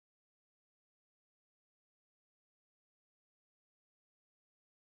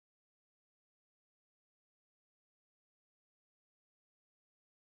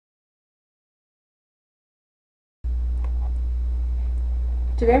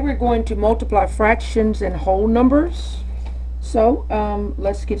Today we're going to multiply fractions and whole numbers. So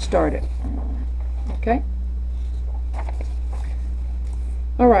let's get started. Okay.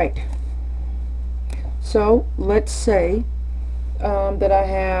 Alright. So let's say that I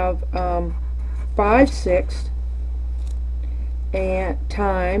have 5/6 and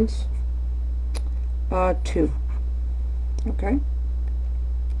times 2. Okay.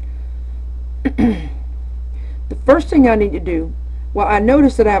 The first thing I need to do, well, I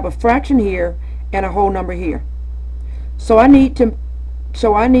notice that I have a fraction here and a whole number here. So I need to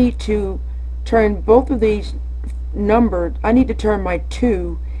turn both of these numbers. I need to turn my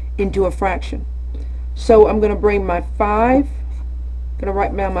 2 into a fraction. So I'm going to bring my 5, going to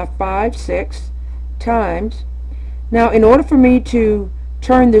write down my 5/6 times. Now, in order for me to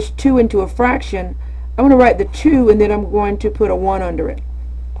turn this 2 into a fraction, I'm going to write the 2 and then I'm going to put a 1 under it.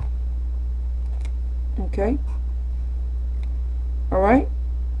 Okay. Alright.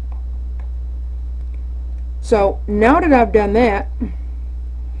 So now that I've done that,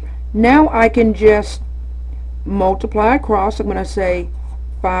 now I can just multiply across. I'm going to say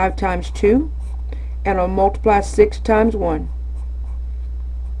 5 times 2, and I'll multiply 6 times 1.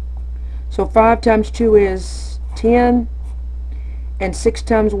 So 5 times 2 is 10, and 6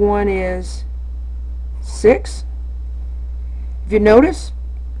 times 1 is 6. If you notice,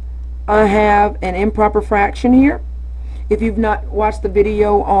 I have an improper fraction here. If you've not watched the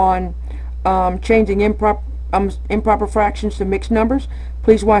video on changing improper fractions to mixed numbers,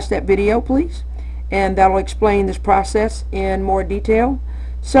 please watch that video, please, and that'll explain this process in more detail.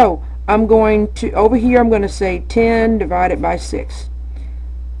 So I'm going to, over here I'm going to say 10 divided by 6.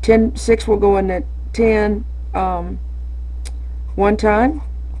 6 will go in the 10 one time.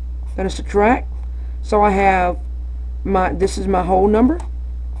 I'm going to subtract. So I have this is my whole number.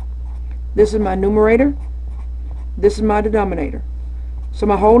 This is my numerator. This is my denominator. So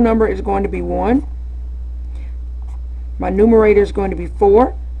my whole number is going to be 1. My numerator is going to be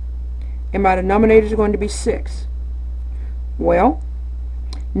 4. And my denominator is going to be 6. Well,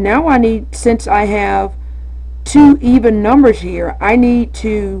 now I need, since I have two even numbers here, I need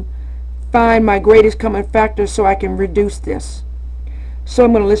to find my greatest common factor so I can reduce this. So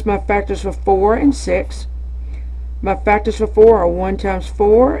I'm going to list my factors for 4 and 6. My factors for 4 are 1 times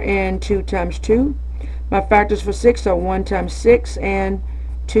 4 and 2 times 2. My factors for 6 are 1 times 6 and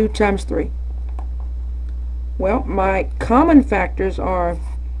 2 times 3. Well, my common factors are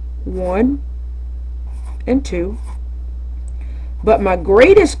 1 and 2. But my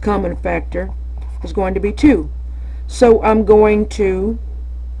greatest common factor is going to be 2. So I'm going to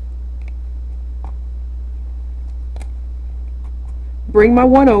bring my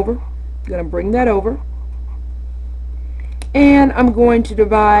 1 over. I'm going to bring that over. And I'm going to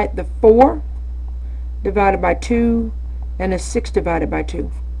divide the 4 divided by 2 and the 6 divided by 2.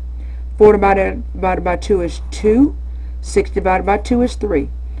 4 divided by 2 is 2. 6 divided by 2 is 3.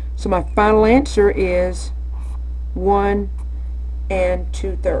 So my final answer is 1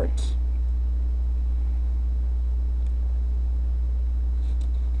 2/3.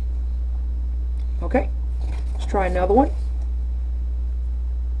 Okay, let's try another one.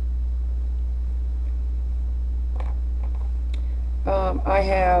 I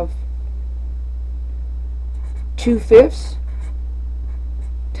have 2/5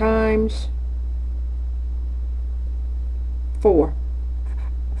 times 4.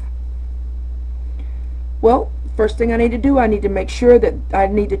 Well, first thing I need to do, I need to make sure that I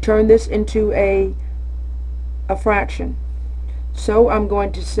need to turn this into a fraction. So I'm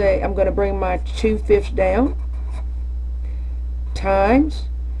going to say, I'm going to bring my 2/5 down, times,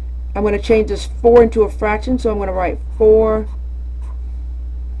 I'm going to change this 4 into a fraction, so I'm going to write 4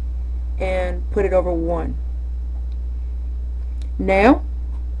 and put it over 1. Now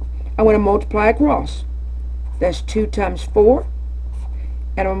I'm going to multiply across. That's 2 times 4,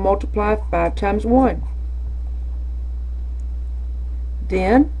 and I'm going to multiply 5 times 1.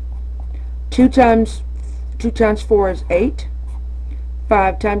 Then 2 times 4 is 8.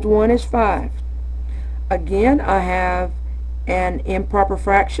 5 times 1 is 5. Again, I have an improper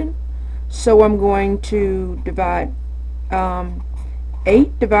fraction, so I'm going to divide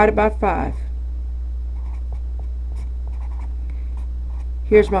 8 divided by 5.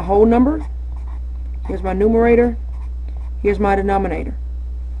 Here's my whole number. Here's my numerator. Here's my denominator.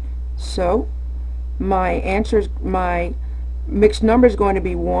 So my answer is, my mixed number is going to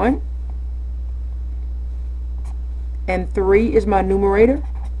be 1. And 3 is my numerator.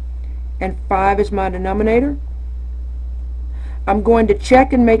 And 5 is my denominator. I'm going to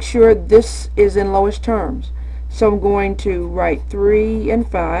check and make sure this is in lowest terms. So I'm going to write 3 and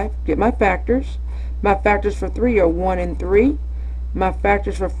 5, get my factors. My factors for 3 are 1 and 3. My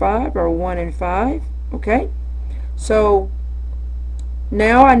factors for 5 are 1 and 5. Okay? So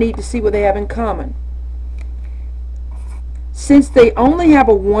now I need to see what they have in common. Since they only have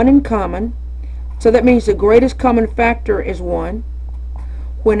a 1 in common, so that means the greatest common factor is 1.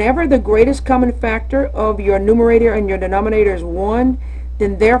 Whenever the greatest common factor of your numerator and your denominator is 1,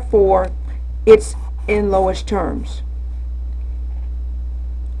 then therefore it's in lowest terms.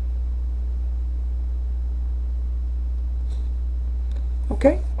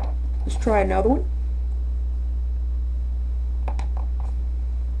 Okay, let's try another one.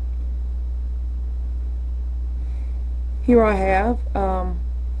 Here I have,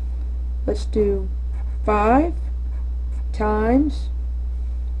 let's do 5 times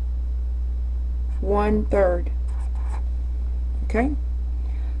 1/3. Okay,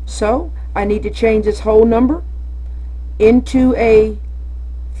 so I need to change this whole number into a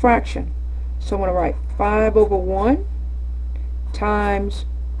fraction. So I'm going to write 5 over 1 times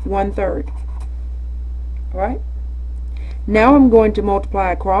 1/3. Alright, now I'm going to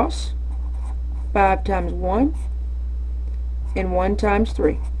multiply across 5 times 1 and 1 times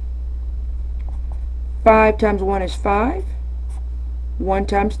 3. 5 times 1 is 5. 1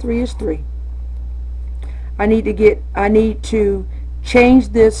 times 3 is 3. I need to change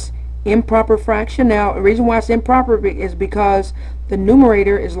this improper fraction. Now, the reason why it's improper is because the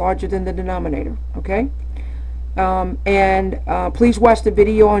numerator is larger than the denominator. Okay? Please watch the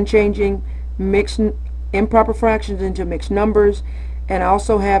video on changing improper fractions into mixed numbers, and I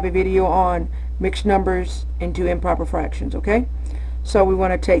also have a video on mixed numbers into improper fractions. Okay? So we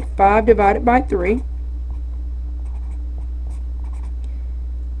want to take 5 divided by 3.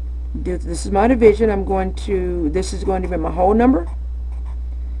 This is my division. This is going to be my whole number.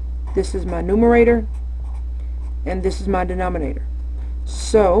 This is my numerator, and this is my denominator.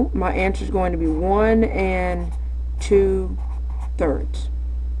 So my answer is going to be 1 and 2/3.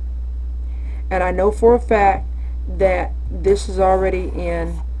 And I know for a fact that this is already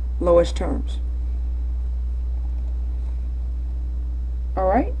in lowest terms.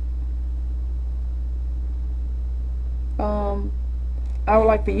 Alright? I would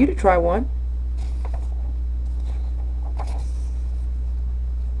like for you to try one.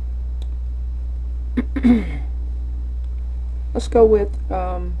 Let's go with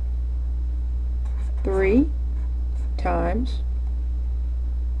 3 times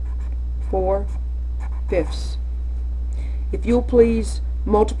 4/5. If you'll please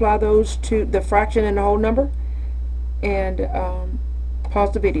multiply those to the fraction and the whole number, and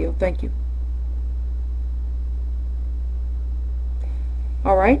pause the video. Thank you.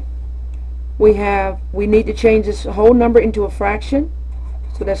 Alright, we need to change this whole number into a fraction,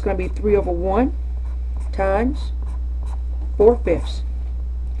 so that's going to be 3 over 1 times 4/5.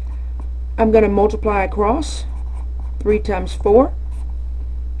 I'm going to multiply across 3 times 4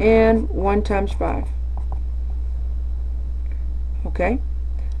 and 1 times 5. Okay,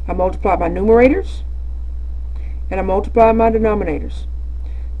 I multiply my numerators and I multiply my denominators.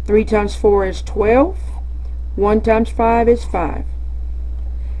 3 times 4 is 12. 1 times 5 is 5.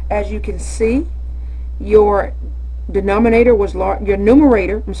 As you can see, your numerator was larger than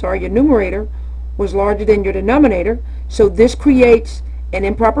your denominator, so this creates an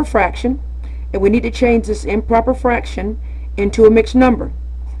improper fraction, and we need to change this improper fraction into a mixed number.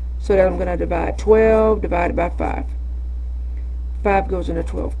 So that I'm going to divide 12 divided by 5. 5 goes into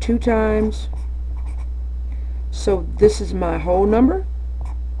 12 2 times. So this is my whole number.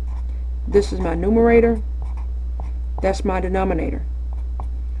 This is my numerator. That's my denominator.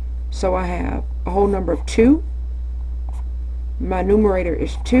 So I have a whole number of 2. My numerator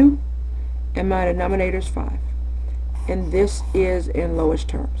is 2. And my denominator is 5. And this is in lowest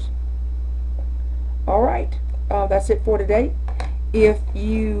terms. Alright, that's it for today. If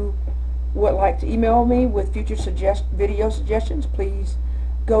you would like to email me with future video suggestions, please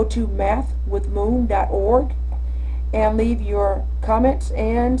go to mathwithmoon.org and leave your comments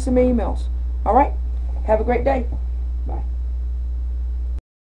and some emails. Alright, have a great day. Bye.